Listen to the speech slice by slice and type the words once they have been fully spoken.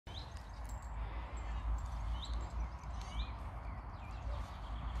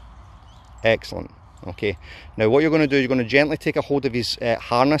Excellent. Okay, now what you're going to do is you're going to gently take a hold of his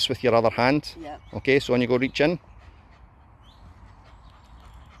harness with your other hand. Yeah. Okay, so when you go reach in.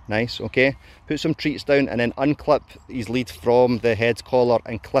 Nice, okay. Put some treats down and then unclip his lead from the head's collar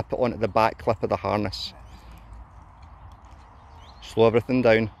and clip it onto the back clip of the harness. Slow everything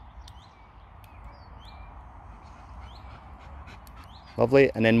down.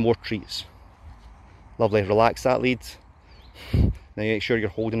 Lovely, and then more treats. Lovely, relax that lead. Now make sure you're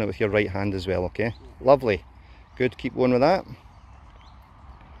holding it with your right hand as well, okay? Lovely. Good, keep going with that.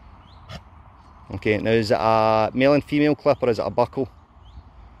 Okay, now is it a male and female clip or is it a buckle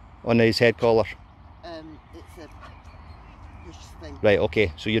on his head collar? It's a push thing. Right,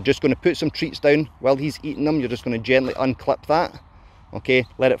 okay, so you're just going to put some treats down. While he's eating them, you're just going to gently unclip that. Okay,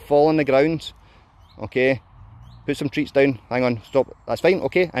 let it fall on the ground. Okay, put some treats down. Hang on, stop. That's fine,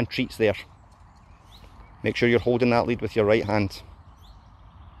 okay, and treats there. Make sure you're holding that lead with your right hand.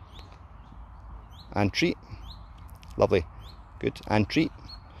 And treat. Lovely. Good. And treat.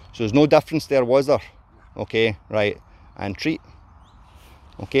 So there's no difference there, was there? Okay, right. And treat.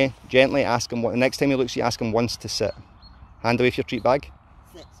 Okay, gently ask him, what, the next time he looks at you, ask him once to sit. Hand away from your treat bag.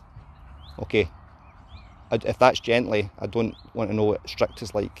 Sit. Okay. If that's gently, I don't want to know what strict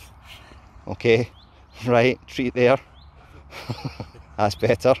is like. Okay, right, treat there. That's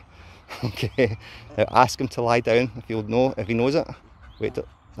better. Okay, now ask him to lie down if he'll know, if he knows it. Wait,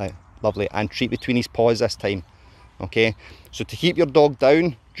 right, lovely, and treat between his paws this time. Okay, so to keep your dog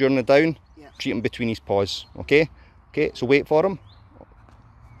down during the down, Yeah. treat him between his paws. Okay, okay, so wait for him.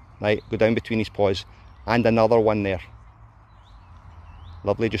 Right, go down between his paws, and another one there.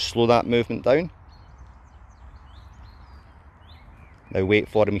 Lovely, just slow that movement down. Now wait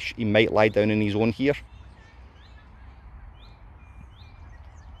for him, he might lie down in his own here.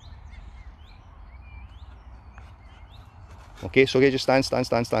 Okay, so okay, just stand,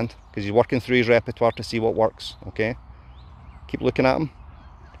 because he's working through his repertoire to see what works, okay? Keep looking at him.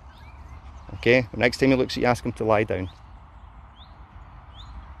 Okay, next time he looks at you, ask him to lie down.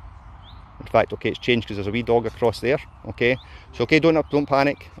 In fact, okay, it's changed because there's a wee dog across there, okay? So, okay, don't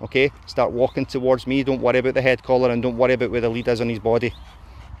panic, okay? Start walking towards me, don't worry about the head collar and don't worry about where the lead is on his body.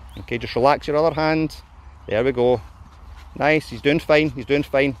 Okay, just relax your other hand. There we go. Nice, he's doing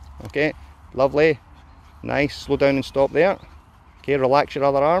fine, okay? Lovely. Nice, slow down and stop there. Okay, relax your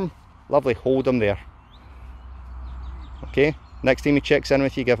other arm. Lovely, hold him there. Okay, next time he checks in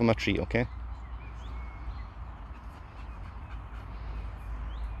with you, give him a treat, okay?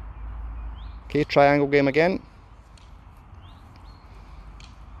 Okay, triangle game again.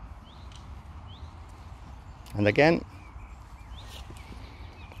 And again.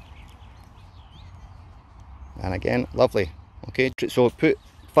 And again, lovely. Okay, so put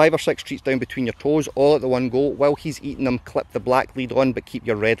 5 or 6 treats down between your toes, all at the one go. While he's eating them, clip the black lead on, but keep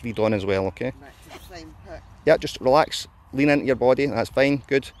your red lead on as well, okay? Right, to the same hook. Yeah, just relax, lean into your body, that's fine,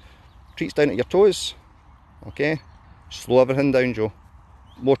 good. Treats down at your toes, okay? Slow everything down, Joe.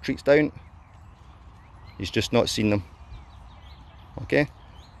 More treats down. He's just not seen them, okay?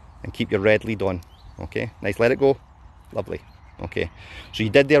 And keep your red lead on, okay? Nice, let it go, lovely. Okay, so you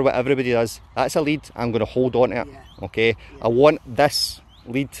did there what everybody does. That's a lead, I'm going to hold on to it, Yeah. okay? Yeah. I want this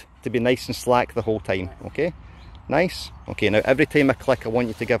lead to be nice and slack the whole time, okay? Nice. Okay, now every time I click, I want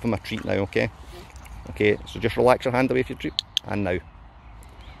you to give him a treat now, okay? Okay, so just relax your hand away from your treat, and now.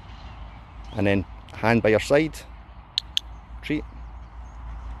 And then hand by your side, treat.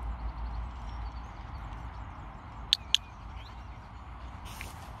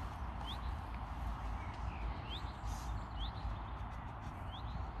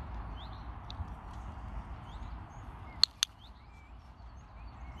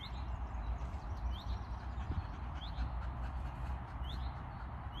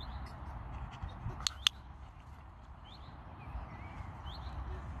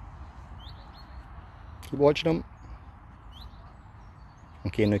 Keep watching him.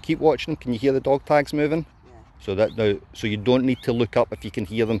 Okay, now keep watching him. Can you hear the dog tags moving? Yeah. So that now, so you don't need to look up if you can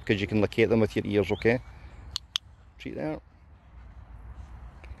hear them, because you can locate them with your ears, okay? Treat there.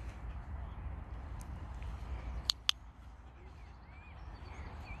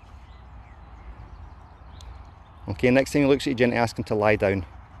 Okay, next time he looks at you, gently ask him to lie down.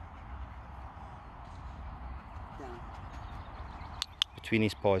 Down. Between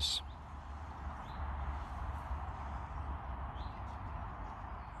his paws.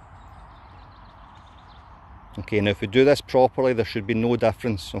 Okay, now if we do this properly, there should be no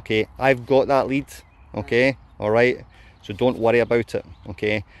difference, okay? I've got that lead, okay? Alright, so don't worry about it,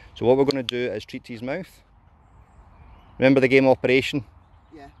 okay? So what we're going to do is treat to his mouth. Remember the game Operation?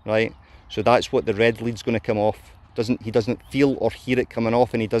 Yeah. Right, so that's what the red lead's going to come off. he doesn't feel or hear it coming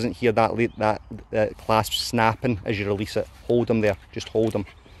off, and he doesn't hear that clasp snapping as you release it. Hold him there, just hold him.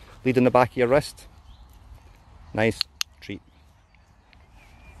 Lead in the back of your wrist. Nice. Treat.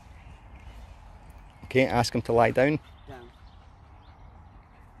 Okay, ask him to lie down. Down.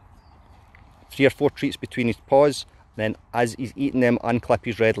 3 or 4 treats between his paws, then as he's eating them, unclip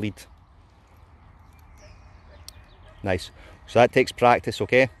his red lead. Nice. So that takes practice,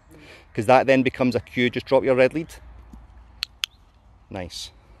 okay? Because that then becomes a cue. Just drop your red lead.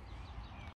 Nice.